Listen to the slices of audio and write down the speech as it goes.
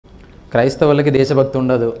క్రైస్తవులకి దేశభక్తి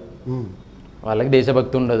ఉండదు, వాళ్ళకి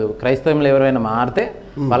దేశభక్తి ఉండదు. క్రైస్తవంలో ఎవరైనా మారితే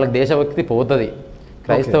వాళ్ళకి దేశభక్తి పోతుంది.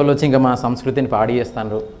 క్రైస్తవులు వచ్చి ఇంకా మా సంస్కృతిని పాడి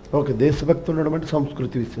చేస్తారు. ఓకే, దేశభక్తి ఉండడం అంటే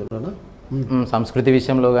సంస్కృతి విషయంలోనా? సంస్కృతి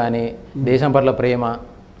విషయంలో కానీ దేశం పట్ల ప్రేమ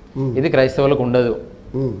ఇది క్రైస్తవులకు ఉండదు.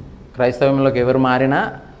 క్రైస్తవంలోకి ఎవరు మారినా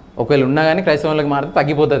ఒకవేళ ఉన్నా కానీ క్రైస్తవంలోకి మారితే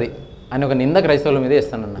తగ్గిపోతుంది అని ఒక నింద క్రైస్తవుల మీద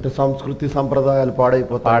వేస్తానన్న. సంస్కృతి సంప్రదాయాలు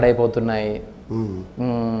పాడైపోతున్నాయి,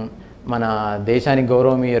 మన దేశానికి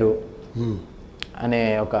గౌరవం ఇయ్యరు అనే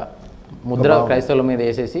ఒక ముద్ర క్రైస్తవుల మీద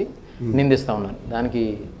వేసేసి నిందిస్తూ ఉన్నాను. దానికి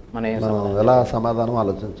మనం ఎలా సమాధానం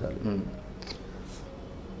ఆలోచించాలి?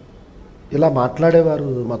 ఇలా మాట్లాడేవారు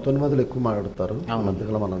మతోన్మాదులు ఎక్కువ మాట్లాడతారు.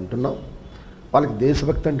 మధ్యలో మనం అంటున్నాం వాళ్ళకి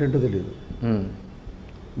దేశభక్తి అంటే ఏంటో తెలియదు.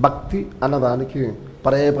 భక్తి అన్నదానికి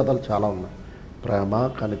పర్యాయ పదాలు చాలా ఉన్నాయి. ప్రేమ,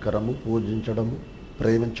 కనికరము, పూజించడము,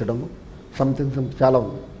 ప్రేమించడము, సంథింగ్ చాలా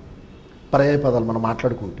ఉంది పర్యాయ పదాలు మనం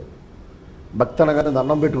మాట్లాడుకుంటే. భక్తి అనగానే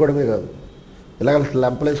దండం పెట్టుకోవడమే కాదు, ఇలాగ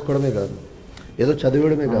లెంపలేసుకోవడమే కాదు, ఏదో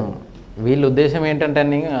చదివేయడమే కాదు. వీళ్ళ ఉద్దేశం ఏంటంటే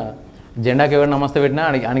జెండాకి ఎవరు నమస్తే పెట్టినా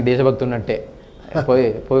ఆయనకి దేశభక్తి ఉన్నట్టే.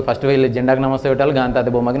 పోయి ఫస్ట్ వీళ్ళు జెండాకి నమస్తే పెట్టాలి,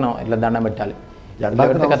 గాంధీ బొమ్మకి ఇట్లా దండం పెట్టాలి.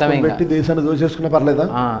 పెట్టి దేశాన్ని దోచేసుకునే పర్లేదా?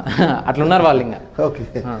 అట్లున్నారు వాళ్ళు. ఇంకా ఓకే,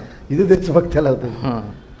 ఇది దేశభక్తి ఎలా అవుతుంది?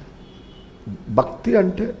 భక్తి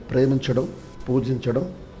అంటే ప్రేమించడం, పూజించడం,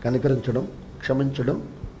 కనికరించడం, క్షమించడం,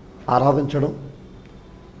 ఆరాధించడం,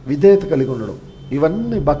 విధేయత కలిగి ఉండడం,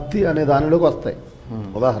 ఇవన్నీ భక్తి అనే దానిలోకి వస్తాయి.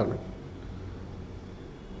 ఉదాహరణ,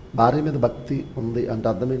 భార్య మీద భక్తి ఉంది అంటే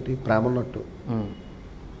అర్థం ఏంటి? ప్రేమ ఉన్నట్టు.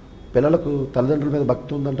 పిల్లలకు తల్లిదండ్రుల మీద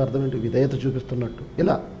భక్తి ఉందంటే అర్థం ఏంటి? విధేయత చూపిస్తున్నట్టు.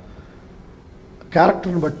 ఇలా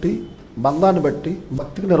క్యారెక్టర్ని బట్టి, బంధాన్ని బట్టి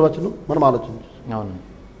భక్తికి నిర్వచనం మనం ఆలోచించు.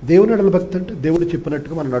 దేవుని ఎడల భక్తి అంటే దేవుడు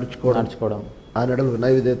చెప్పినట్టుగా మనం నడుచుకోవడం, ఆయన ఎడల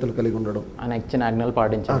వినయ విధేయతలు కలిగి ఉండడం, ఆయన ఇచ్చిన ఆజ్ఞలు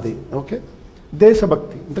పాటించాలి. అది ఓకే.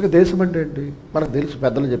 దేశభక్తి, ఇంతగా దేశం అంటే ఏంటి మనకు తెలుసు,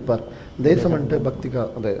 పెద్దలు చెప్పారు. దేశం అంటే భక్తిగా,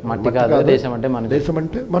 అదే దేశం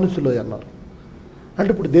అంటే మనుషులు అన్నారు. అంటే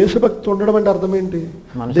ఇప్పుడు దేశభక్తి ఉండడం అంటే అర్థం ఏంటి?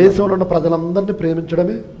 దేశంలో ఉన్న ప్రజలందరినీ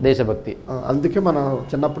ప్రేమించడమే దేశభక్తి. అందుకే మన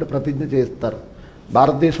చిన్నప్పుడు ప్రతిజ్ఞ చేస్తారు,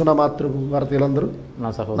 భారతదేశం నా మాతృభూమి, భారతీయులందరూ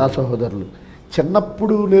నా సహోదరులు.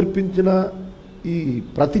 చిన్నప్పుడు నేర్పించిన ఈ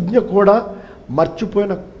ప్రతిజ్ఞ కూడా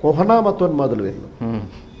మర్చిపోయిన కుహనా మతోన్మాదులు వీళ్ళు.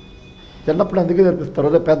 చిన్నప్పుడు అందుకే నేర్పిస్తారు,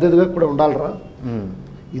 అదే పెద్ద ఎదుగా కూడా ఉండాలిరా,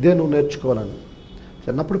 ఇదే నువ్వు నేర్చుకోవాలని.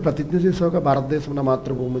 చిన్నప్పుడు ప్రతిజ్ఞ చేసావుగా, భారతదేశం నా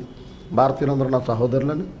మాతృభూమి, భారతీయులందరూ నా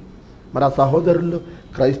సహోదరులని. మరి ఆ సహోదరులు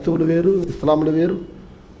క్రైస్తవులు వేరు, ఇస్లాములు వేరు,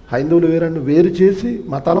 హైందవులు వేరు అని వేరు చేసి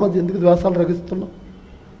మతాల మధ్య ఎందుకు ద్వేషాలు రగిస్తున్నాం?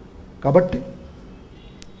 కాబట్టి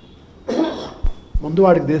ముందు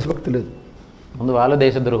వాడికి దేశభక్తి లేదు, ముందు వాళ్ళ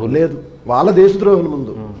దేశద్రోహులు లేదు, వాళ్ళ దేశద్రోహులు.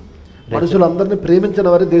 ముందు మనుషులందరినీ ప్రేమించిన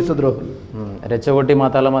వారే దేశద్రోహులు. రెచ్చగొట్టి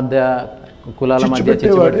మతాల మధ్య, కులాల మధ్య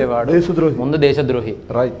దేశద్రోహి, ముందు దేశద్రోహి.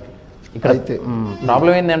 రైట్. ఇక్కడ అయితే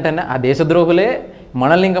ప్రాబ్లం ఏంటంటే ఆ దేశద్రోహులే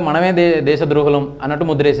మనల్ని ఇంకా మనమే దేశద్రోహులం అన్నట్టు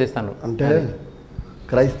ముద్రేసేస్తాను. అంటే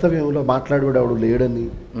క్రైస్తవ్యంలో మాట్లాడేవాడు లేడని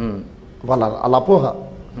వాళ్ళ అపోహ.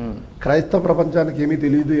 క్రైస్తవ ప్రపంచానికి ఏమీ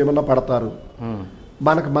తెలియదు, ఏమన్నా పడతారు,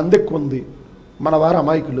 మనకు మంది ఎక్కువ ఉంది, మన వారు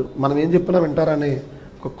అమాయకులు, మనం ఏం చెప్పినా వింటారనే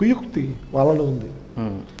ఒక కుయుక్తి వాళ్ళలో ఉంది.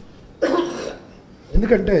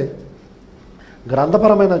 ఎందుకంటే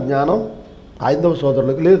గ్రంథపరమైన జ్ఞానం హైందవ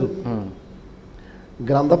సోదరులకు లేదు,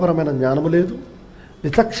 గ్రంథపరమైన జ్ఞానము లేదు,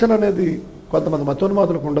 విచక్షణ అనేది కొంతమంది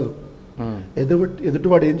మతోన్మాదులకు ఉండదు.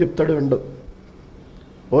 ఎదుటివాడు ఏం చెప్తాడో వినడు,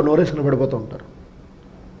 ఓ నోరేసుకుని పడిపోతూ ఉంటారు.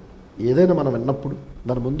 ఏదైనా మనం విన్నప్పుడు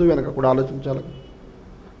దాని ముందు వెనక కూడా ఆలోచించాలి.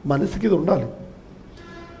 మనిషికి ఇది ఉండాలి.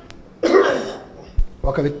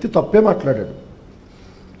 ఒక వ్యక్తి తప్పే మాట్లాడాడు,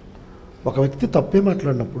 ఒక వ్యక్తి తప్పే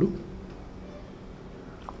మాట్లాడినప్పుడు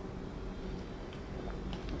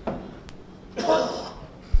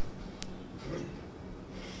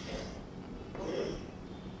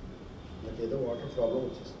నాకేదో వాటర్ ప్రాబ్లం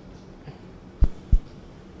వచ్చేస్తుంది.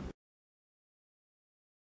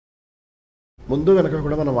 ముందు వెనక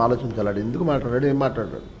కూడా మనం ఆలోచించాలి, ఎందుకు మాట్లాడాడు, ఏం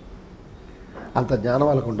మాట్లాడాడు. అంత జ్ఞానం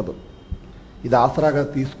వాళ్ళకు ఉండదు. ఇది ఆసరాగా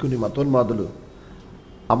తీసుకుని మతోన్మాదులు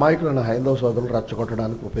అమాయకులైన హైందవ సోదరులు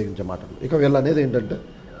రెచ్చగొట్టడానికి ఉపయోగించే మాటలు. ఇక వీళ్ళు అనేది ఏంటంటే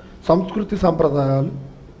సంస్కృతి సంప్రదాయాలు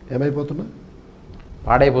ఏమైపోతున్నాయి?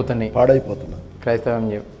 పాడైపోతున్నాయి క్రైస్తవం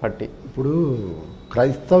పట్టి. ఇప్పుడు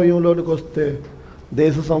క్రైస్తవ్యంలోనికి వస్తే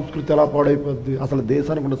దేశ సంస్కృతి ఎలా పాడైపోద్ది? అసలు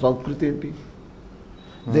దేశానికి ఉన్న సంస్కృతి ఏంటి?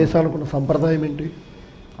 దేశానికి ఉన్న సంప్రదాయం ఏంటి?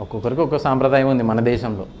 ఒక్కొక్కరికి ఒక్కొక్క సాంప్రదాయం ఉంది మన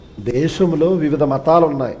దేశంలో. దేశంలో వివిధ మతాలు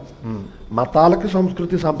ఉన్నాయి, మతాలకి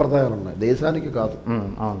సంస్కృతి సంప్రదాయాలు ఉన్నాయి, దేశానికి కాదు.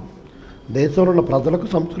 అవును, దేశంలో ఉన్న ప్రజలకు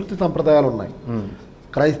సంస్కృతి సంప్రదాయాలు ఉన్నాయి.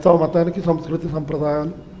 క్రైస్తవ మతానికి సంస్కృతి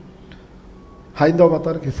సంప్రదాయాలు, హైందవ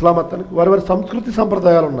మతానికి, ఇస్లాం మతానికి వారి వారి సంస్కృతి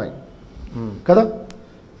సంప్రదాయాలు ఉన్నాయి కదా.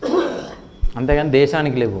 అంతేగాని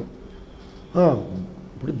దేశానికి లేవు.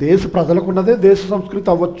 ఇప్పుడు దేశ ప్రజలకు ఉన్నదే దేశ సంస్కృతి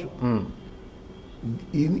అవ్వచ్చు.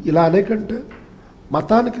 ఇలా అనేకంటే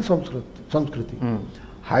మతానికి సంస్కృతి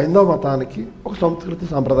హైందవ మతానికి ఒక సంస్కృతి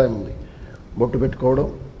సాంప్రదాయం ఉంది. బొట్టు పెట్టుకోవడం,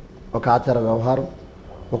 ఒక ఆచార వ్యవహారం,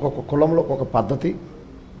 ఒక్కొక్క కులంలో ఒక పద్ధతి.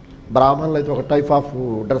 బ్రాహ్మణులు అయితే ఒక టైప్ ఆఫ్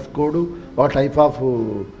డ్రెస్ కోడ్, ఒక టైప్ ఆఫ్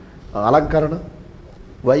అలంకరణ,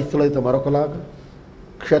 వైశ్యులు అయితే మరొకలాగా,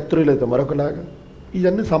 క్షత్రియులు అయితే మరొకలాగా.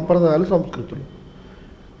 ఇవన్నీ సంప్రదాయాలు, సంస్కృతులు.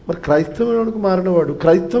 మరి క్రైస్తవులకు మారినవాడు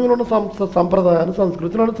క్రైస్తవులు ఉన్న సంప్రదాయాన్ని,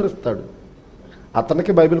 సంస్కృతిని అనుసరిస్తాడు.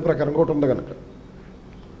 అతనికి బైబిల్ ప్రకారం ఒకటి ఉంది కనుక.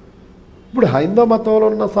 ఇప్పుడు హైందవ మతంలో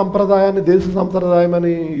ఉన్న సంప్రదాయాన్ని దేశ సంప్రదాయం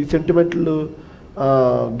అని ఈ సెంటిమెంట్లు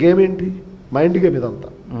గేమ్ ఏంటి? మైండ్ గేమ్ ఇదంతా.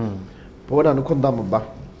 పోనీ అనుకుందామబ్బా,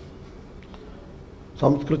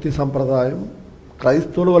 సంస్కృతి సంప్రదాయం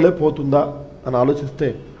క్రైస్తవుల వల్లే పోతుందా అని ఆలోచిస్తే,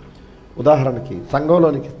 ఉదాహరణకి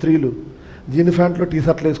సంఘంలోనికి స్త్రీలు జీన్ ప్యాంట్లో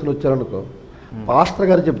టీషర్ట్లు వేసుకుని వచ్చారనుకో, పాస్టర్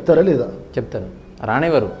గారు చెప్తారా లేదా? చెప్తారు.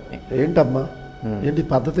 రానివ్వరు. ఏంటమ్మా, ఏంటి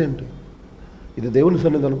పద్ధతి ఏంటి? ఇది దేవుని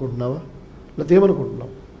సన్నిధి అనుకుంటున్నావా, లేకపోతే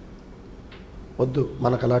ఏమనుకుంటున్నావు? వద్దు,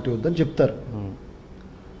 మనకు అలాంటి వద్దని చెప్తారు.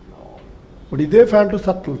 ఇప్పుడు ఇదే ప్యాంటు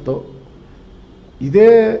షర్ట్లతో, ఇదే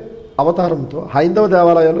అవతారంతో హైందవ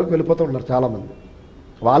దేవాలయాల్లోకి వెళ్ళిపోతూ ఉన్నారు చాలామంది.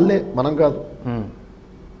 వాళ్ళే, మనం కాదు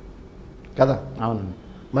కదా. అవును.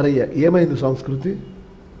 మరి ఏమైంది సంస్కృతి,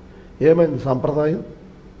 ఏమైంది సంప్రదాయం?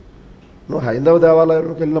 నువ్వు హైందవ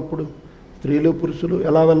దేవాలయంలోకి వెళ్ళినప్పుడు స్త్రీలు పురుషులు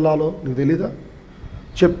ఎలా వెళ్ళాలో నీకు తెలీదా?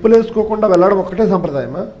 చెప్పులు వేసుకోకుండా వెళ్ళడం ఒక్కటే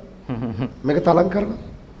సంప్రదాయమా? మిగతా అలంకరణ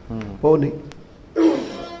పోనీ.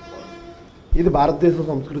 ఇది భారతదేశ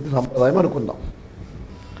సంస్కృతి సంప్రదాయం అనుకుందాం.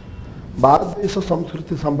 భారతదేశ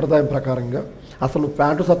సంస్కృతి సంప్రదాయం ప్రకారంగా అసలు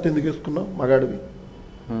ప్యాంటు షర్ట్ ఎందుకు వేసుకున్నావు మగాడివి?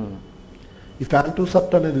 ఈ ప్యాంటు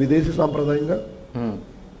షర్ట్ అనేది విదేశీ సాంప్రదాయంగా.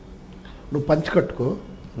 నువ్వు పంచి కట్టుకో,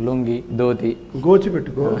 లుంగి ధోతి గోచి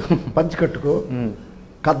పెట్టుకో, పంచి కట్టుకో,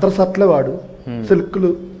 కద్ర షర్ట్లే వాడు,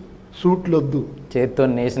 సిల్క్లు సూట్లు వద్దు, చేతితో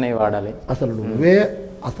నేసినవి వాడాలి. అసలు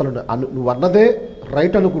నువ్వు అన్నదే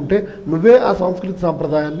రైట్ అనుకుంటే నువ్వే ఆ సంస్కృతి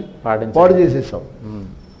సాంప్రదాయాన్ని పాడు చేసేసావు.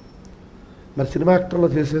 మరి సినిమా యాక్టర్లో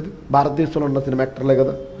చేసేది భారతదేశంలో ఉన్న సినిమా యాక్టర్లే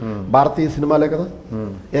కదా, భారతీయ సినిమాలే కదా.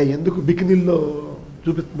 ఎందుకు బికినీల్లో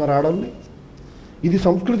చూపిస్తున్నారు ఆడవాళ్ళని? ఇది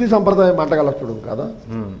సంస్కృతి సంప్రదాయం మంటగలపడం కదా.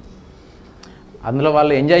 అందులో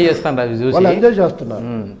వాళ్ళు ఎంజాయ్ చేస్తున్నారు, వాళ్ళు ఎంజాయ్ చేస్తున్నారు,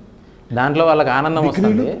 దాంట్లో వాళ్ళకి ఆనందం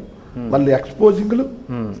వస్తుంది. మళ్ళీ ఎక్స్పోజింగ్లు.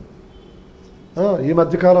 ఈ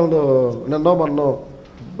మధ్యకాలంలో నిన్నో మొన్నో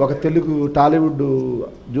ఒక తెలుగు టాలీవుడ్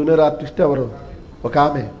జూనియర్ ఆర్టిస్ట్ ఎవరు, ఒక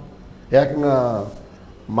ఆమె ఏకంగా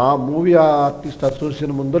మా మూవీ ఆర్టిస్ట్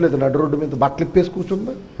అసోసియేషన్ ముందో లేదా నడు రోడ్డు మీద బట్టలు ఇప్పేసి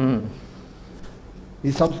కూర్చుందా?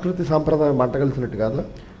 ఈ సంస్కృతి సాంప్రదాయం మంట కలిసినట్టు కాదా?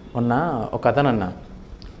 మొన్న ఒక అతనన్న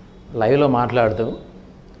లైవ్లో మాట్లాడుతూ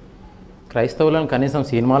క్రైస్తవులను కనీసం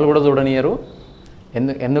సినిమాలు కూడా చూడనియరు,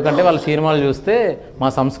 ఎందుకంటే వాళ్ళు సినిమాలు చూస్తే మా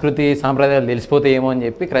సంస్కృతి సాంప్రదాయాలు తెలిసిపోతాయేమో అని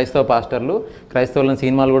చెప్పి క్రైస్తవ పాస్టర్లు క్రైస్తవులను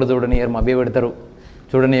సినిమాలు కూడా చూడనియరు, మభ్య పెడతారు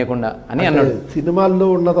చూడనీయకుండా అని అన్నాడు. సినిమాల్లో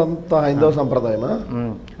ఉన్నదంతా హైందవ సంప్రదాయమా?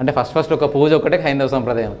 అంటే ఫస్ట్ ఒక పూజ ఒకటే హైందవ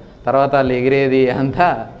సంప్రదాయం, తర్వాత వాళ్ళు ఎగిరేది అంతా.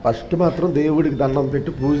 ఫస్ట్ మాత్రం దేవుడికి దండం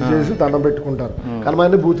పెట్టి పూజ చేసి దండం పెట్టుకుంటారు.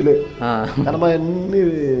 కనమాయన్ని బూతులే, కనమాయన్ని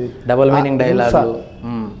డబుల్ మీనింగ్ డైలాగులు,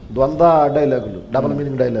 ద్వంద్వ డైలాగులు, డబుల్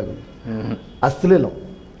మీనింగ్ డైలాగులు, అశ్లీలం.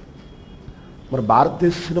 మరి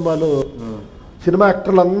భారతదేశ సినిమాలో సినిమా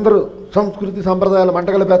యాక్టర్లు అందరూ సంస్కృతి సంప్రదాయాలు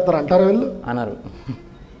మంటగలిపేస్తారు అంటారా వీళ్ళు? అన్నారు.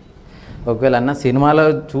 ఒకవేళ అన్న సినిమాలో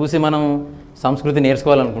చూసి మనం సంస్కృతి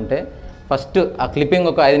నేర్చుకోవాలనుకుంటే ఫస్ట్ ఆ క్లిప్పింగ్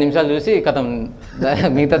ఒక 5 నిమిషాలు చూసి కథం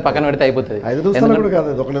మిగతా పక్కన పెడితే అయిపోతుంది.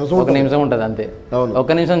 1 నిమిషం ఉంటుంది అంతే.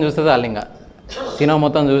 1 నిమిషం చూస్తే చాలు, ఇంకా సినిమా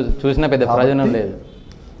మొత్తం చూసినా పెద్ద ప్రయోజనం లేదు.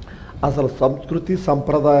 అసలు సంస్కృతి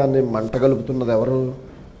సంప్రదాయాన్ని మంటగలుపుతున్నది ఎవరు?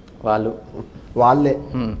 వాళ్ళే.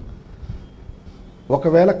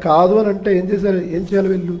 ఒకవేళ కాదు అని అంటే ఏం చేయాలి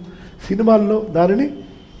వీళ్ళు? సినిమాల్లో దానిని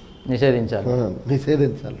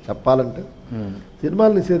నిషేధించాలి. చెప్పాలంటే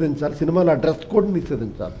సినిమాలు నిషేధించాలి, సినిమాలో డ్రెస్ కోడ్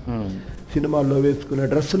నిషేధించాలి. సినిమాల్లో వేసుకునే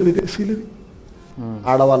డ్రెస్సులు విదేశీలువి,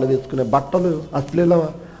 ఆడవాళ్ళు వేసుకునే బట్టలు అశ్లీల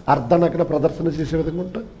అర్ధనగ్న ప్రదర్శన చేసే విధంగా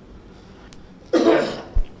ఉంటాయి.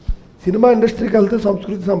 సినిమా ఇండస్ట్రీకి వెళ్తే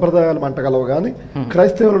సంస్కృతి సంప్రదాయాలు మంటగలవు, కానీ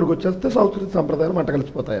క్రైస్తవులకు వచ్చేస్తే సంస్కృతి సంప్రదాయాలు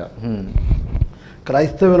మంటగలిసిపోతాయా?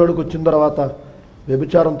 క్రైస్తవులకు వచ్చిన తర్వాత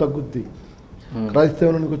వ్యభిచారం తగ్గుద్ది,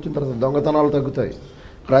 క్రైస్తవులకు వచ్చిన తర్వాత దొంగతనాలు తగ్గుతాయి,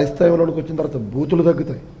 క్రైస్తవులకు వచ్చిన తర్వాత బూతులు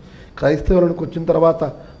తగ్గుతాయి, క్రైస్తవులకు వచ్చిన తర్వాత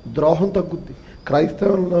ద్రోహం తగ్గుద్ది,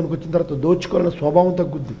 క్రైస్తవులకు వచ్చిన తర్వాత దోచుకోవాలనే స్వభావం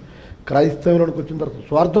తగ్గుద్ది, క్రైస్తవులకు వచ్చిన తర్వాత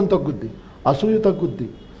స్వార్థం తగ్గుద్ది, అసూయ తగ్గుద్ది,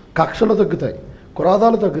 కక్షలు తగ్గుతాయి,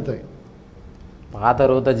 క్రోధాలు తగ్గుతాయి. పాత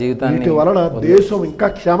రోత జీవితాన్ని వీటి వలన దేశం ఇంకా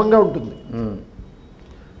క్షేమంగా ఉంటుంది.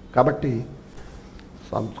 కాబట్టి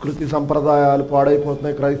సంస్కృతి సంప్రదాయాలు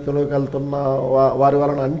పాడైపోతున్నాయి క్రైస్తవులకు వెళ్తున్న వారి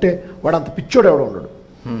వలన అంటే వాడు అంత పిచ్చోడు ఎవడో ఉండడు,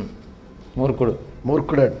 మూర్ఖుడు.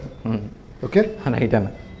 మూర్ఖుడే. ఓకే,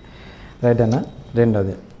 రైట్ అన్న.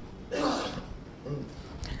 రెండోది